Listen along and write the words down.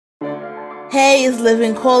Hey, it's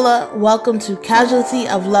Living Cola. Welcome to Casualty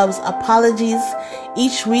of Love's Apologies.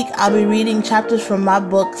 Each week I'll be reading chapters from my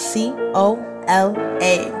book,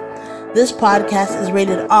 C-O-L-A. This podcast is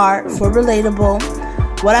rated R for relatable.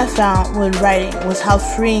 What I found when writing was how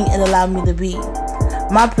freeing it allowed me to be.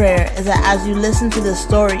 My prayer is that as you listen to this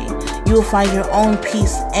story, you will find your own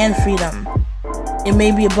peace and freedom. It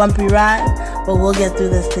may be a bumpy ride, but we'll get through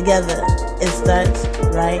this together. It starts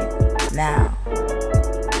right now.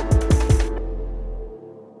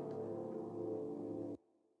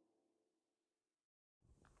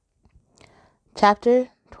 Chapter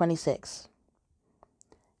 26.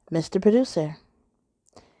 Mr. Producer.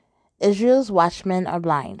 Israel's watchmen are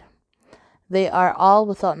blind. They are all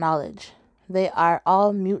without knowledge. They are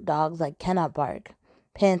all mute dogs that cannot bark,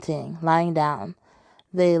 panting, lying down.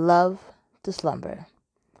 They love to slumber.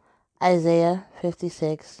 Isaiah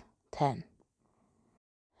 56:10.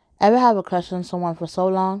 Ever have a crush on someone for so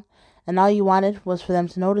long, and all you wanted was for them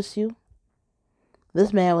to notice you?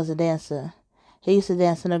 This man was a dancer. He used to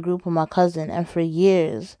dance in a group with my cousin, and for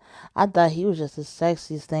years, I thought he was just the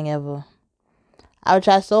sexiest thing ever. I would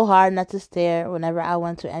try so hard not to stare whenever I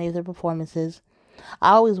went to any of their performances.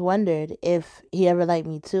 I always wondered if he ever liked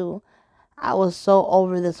me too. I was so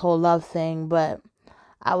over this whole love thing, but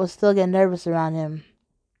I would still get nervous around him.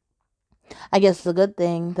 I guess it's a good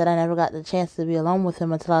thing that I never got the chance to be alone with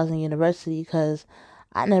him until I was in university, because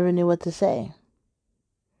I never knew what to say.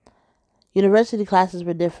 University classes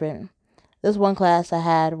were different. This one class I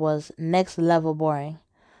had was next level boring.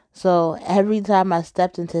 So every time I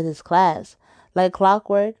stepped into this class, like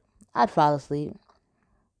clockwork, I'd fall asleep.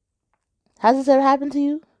 Has this ever happened to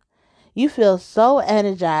you? You feel so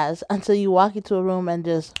energized until you walk into a room and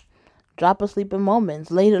just drop asleep in moments.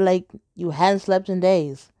 Later, like you hadn't slept in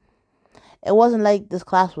days. It wasn't like this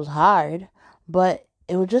class was hard, but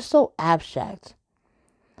it was just so abstract.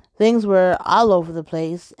 Things were all over the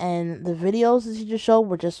place, and the videos the teacher showed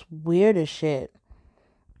were just weird as shit.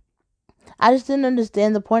 I just didn't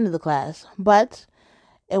understand the point of the class, but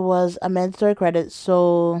it was a mandatory credit,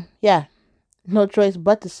 so yeah, no choice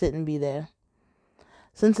but to sit and be there.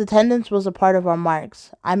 Since attendance was a part of our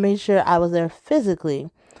marks, I made sure I was there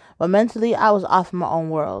physically, but mentally I was off in my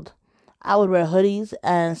own world. I would wear hoodies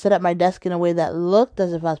and sit at my desk in a way that looked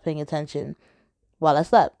as if I was paying attention while I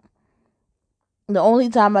slept. The only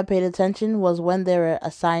time I paid attention was when they were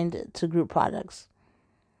assigned to group projects.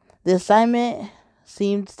 The assignment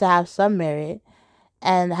seemed to have some merit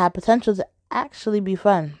and had potential to actually be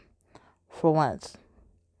fun, for once.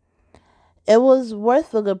 It was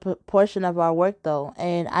worth a good portion of our work, though,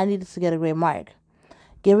 and I needed to get a great mark.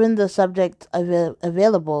 Given the subject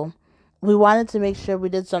available, we wanted to make sure we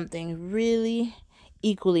did something really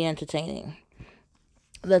equally entertaining.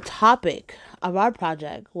 The topic of our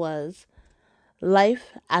project was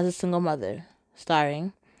Life as a Single Mother,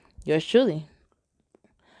 starring yours truly.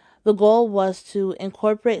 The goal was to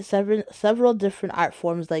incorporate several different art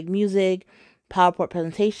forms like music, PowerPoint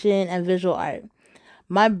presentation, and visual art.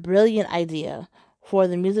 My brilliant idea for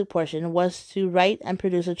the music portion was to write and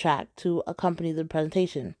produce a track to accompany the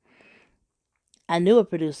presentation. I knew a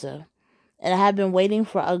producer, and I had been waiting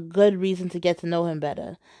for a good reason to get to know him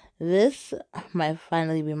better. This might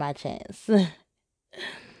finally be my chance.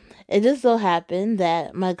 It just so happened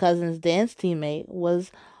that my cousin's dance teammate was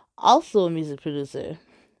also a music producer.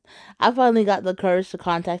 I finally got the courage to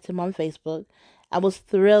contact him on Facebook and was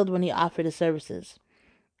thrilled when he offered his services.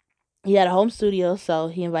 He had a home studio, so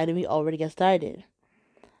he invited me over to get started.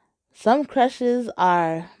 Some crushes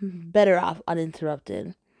are better off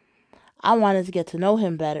uninterrupted. I wanted to get to know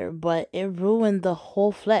him better, but it ruined the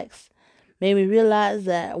whole flex. Made me realize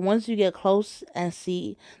that once you get close and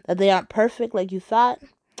see that they aren't perfect like you thought,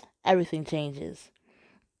 everything changes.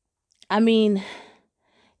 I mean,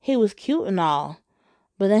 he was cute and all,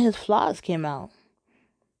 but then his flaws came out.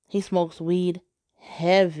 He smokes weed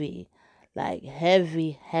heavy, like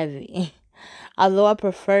heavy. Although I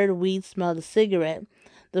preferred weed smell to cigarette,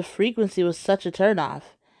 the frequency was such a turnoff.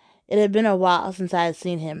 It had been a while since I had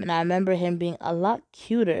seen him, and I remember him being a lot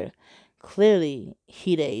cuter. Clearly,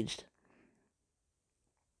 he'd aged.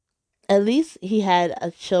 At least he had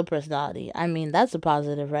a chill personality. I mean, that's a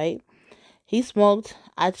positive, right? He smoked,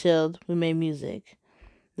 I chilled, we made music.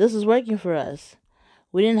 This was working for us.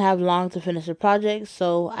 We didn't have long to finish the project,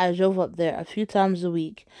 so I drove up there a few times a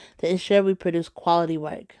week to ensure we produced quality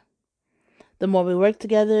work. The more we worked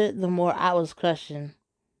together, the more I was crushing.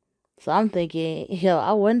 So I'm thinking,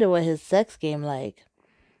 I wonder what his sex game like.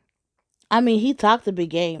 I mean, he talked a big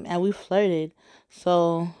game and we flirted,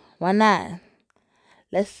 so why not?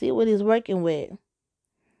 Let's see what he's working with.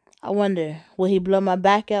 I wonder, will he blow my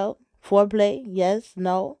back out? Foreplay? Yes?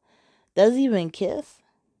 No? Does he even kiss?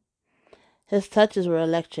 His touches were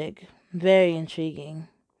electric, very intriguing.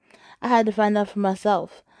 I had to find out for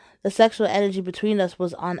myself. The sexual energy between us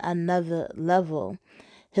was on another level.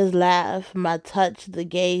 His laugh, my touch, the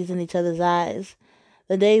gaze in each other's eyes.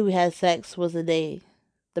 The day we had sex was the day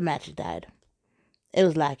the magic died. It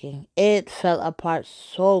was lacking. It fell apart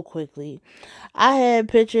so quickly. I had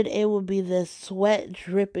pictured it would be this sweat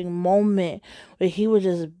dripping moment where he would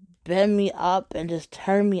just bend me up and just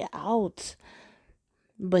turn me out.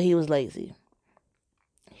 But he was lazy.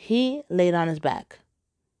 He laid on his back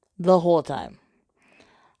the whole time.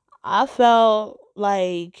 I felt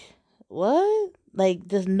like, what? Like,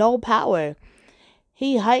 just no power.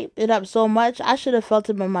 He hyped it up so much, I should have felt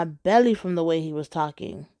him in my belly from the way he was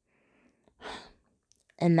talking.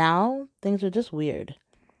 And now, things were just weird.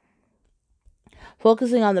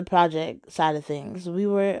 Focusing on the project side of things, we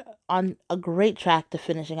were on a great track to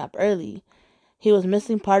finishing up early. He was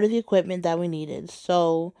missing part of the equipment that we needed,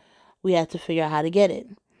 so we had to figure out how to get it.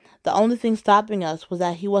 The only thing stopping us was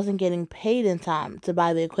that he wasn't getting paid in time to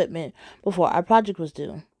buy the equipment before our project was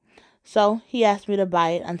due. So he asked me to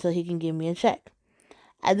buy it until he can give me a check.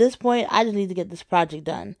 At this point, I just need to get this project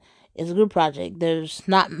done. It's a group project. There's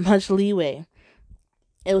not much leeway.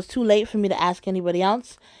 It was too late for me to ask anybody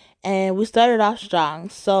else, and we started off strong.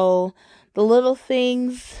 So the little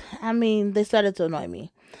things, they started to annoy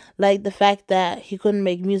me. Like the fact that he couldn't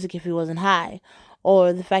make music if he wasn't high,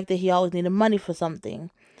 or the fact that he always needed money for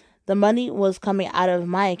something. The money was coming out of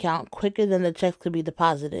my account quicker than the checks could be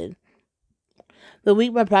deposited. The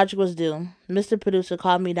week my project was due, Mr. Producer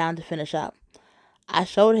called me down to finish up. I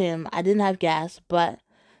showed him I didn't have gas, but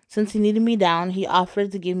since he needed me down, he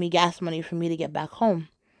offered to give me gas money for me to get back home.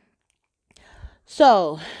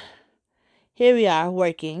 So, here we are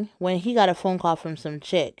working when he got a phone call from some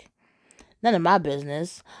chick. None of my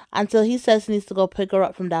business, until he says he needs to go pick her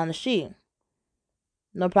up from down the street.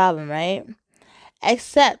 No problem, right?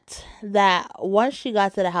 Except that once she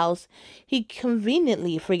got to the house, he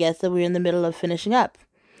conveniently forgets that we're in the middle of finishing up.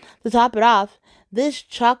 To top it off, this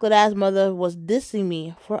chocolate-ass mother was dissing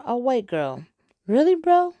me for a white girl. Really,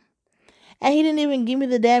 bro? And he didn't even give me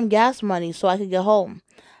the damn gas money so I could get home.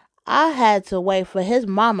 I had to wait for his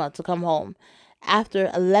mama to come home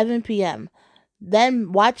after 11 p.m.,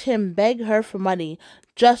 then watch him beg her for money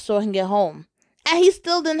just so I can get home. And he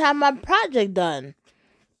still didn't have my project done.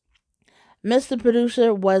 Mr.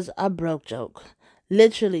 Producer was a broke joke.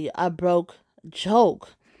 Literally a broke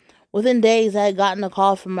joke. Within days, I had gotten a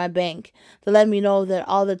call from my bank to let me know that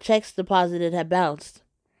all the checks deposited had bounced.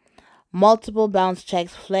 Multiple bounced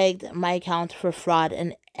checks flagged my account for fraud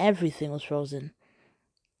and everything was frozen.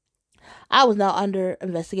 I was now under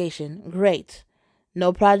investigation. Great.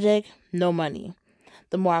 No project, no money.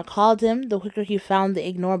 The more I called him, the quicker he found the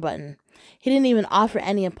ignore button. He didn't even offer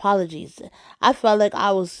any apologies. I felt like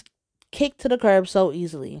I was kicked to the curb so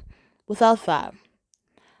easily, without thought.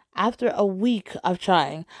 After a week of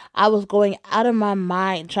trying, I was going out of my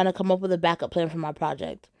mind trying to come up with a backup plan for my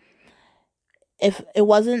project. If it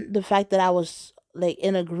wasn't the fact that I was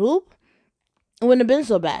in a group, it wouldn't have been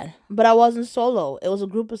so bad. But I wasn't solo. It was a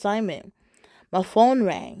group assignment. My phone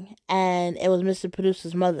rang, and it was Mr.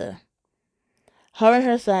 Producer's mother. Her and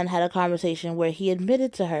her son had a conversation where he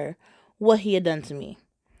admitted to her what he had done to me.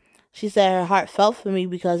 She said her heart felt for me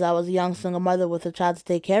because I was a young single mother with a child to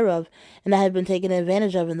take care of, and I had been taken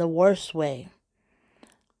advantage of in the worst way.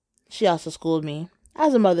 She also schooled me,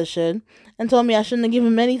 as a mother should, and told me I shouldn't have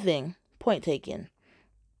given him anything. Point taken.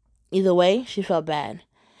 Either way, she felt bad.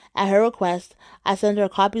 At her request, I sent her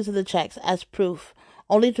copies of the checks as proof,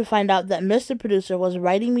 only to find out that Mr. Producer was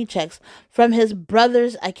writing me checks from his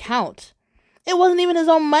brother's account. It wasn't even his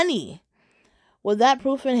own money. With that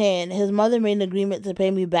proof in hand, his mother made an agreement to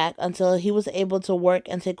pay me back until he was able to work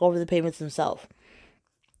and take over the payments himself.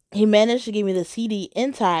 He managed to give me the CD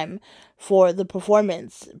in time for the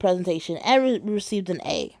performance presentation and received an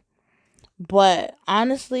A. But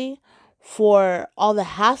honestly, for all the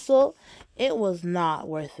hassle, it was not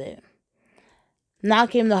worth it. Now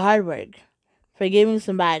came the hard work. Forgiving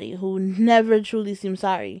somebody who never truly seemed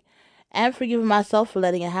sorry, and forgiving myself for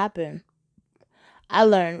letting it happen. I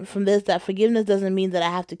learned from this that forgiveness doesn't mean that I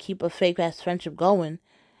have to keep a fake-ass friendship going.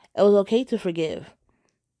 It was okay to forgive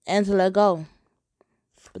and to let go.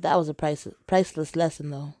 But that was a priceless lesson,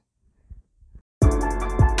 though.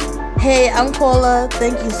 Hey, I'm Cola.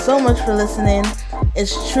 Thank you so much for listening.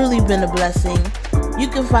 It's truly been a blessing. You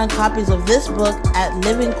can find copies of this book at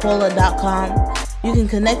livingcola.com. You can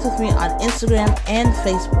connect with me on Instagram and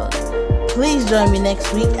Facebook. Please join me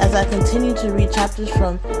next week as I continue to read chapters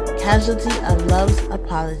from Casualty of Love's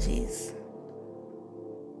Apologies.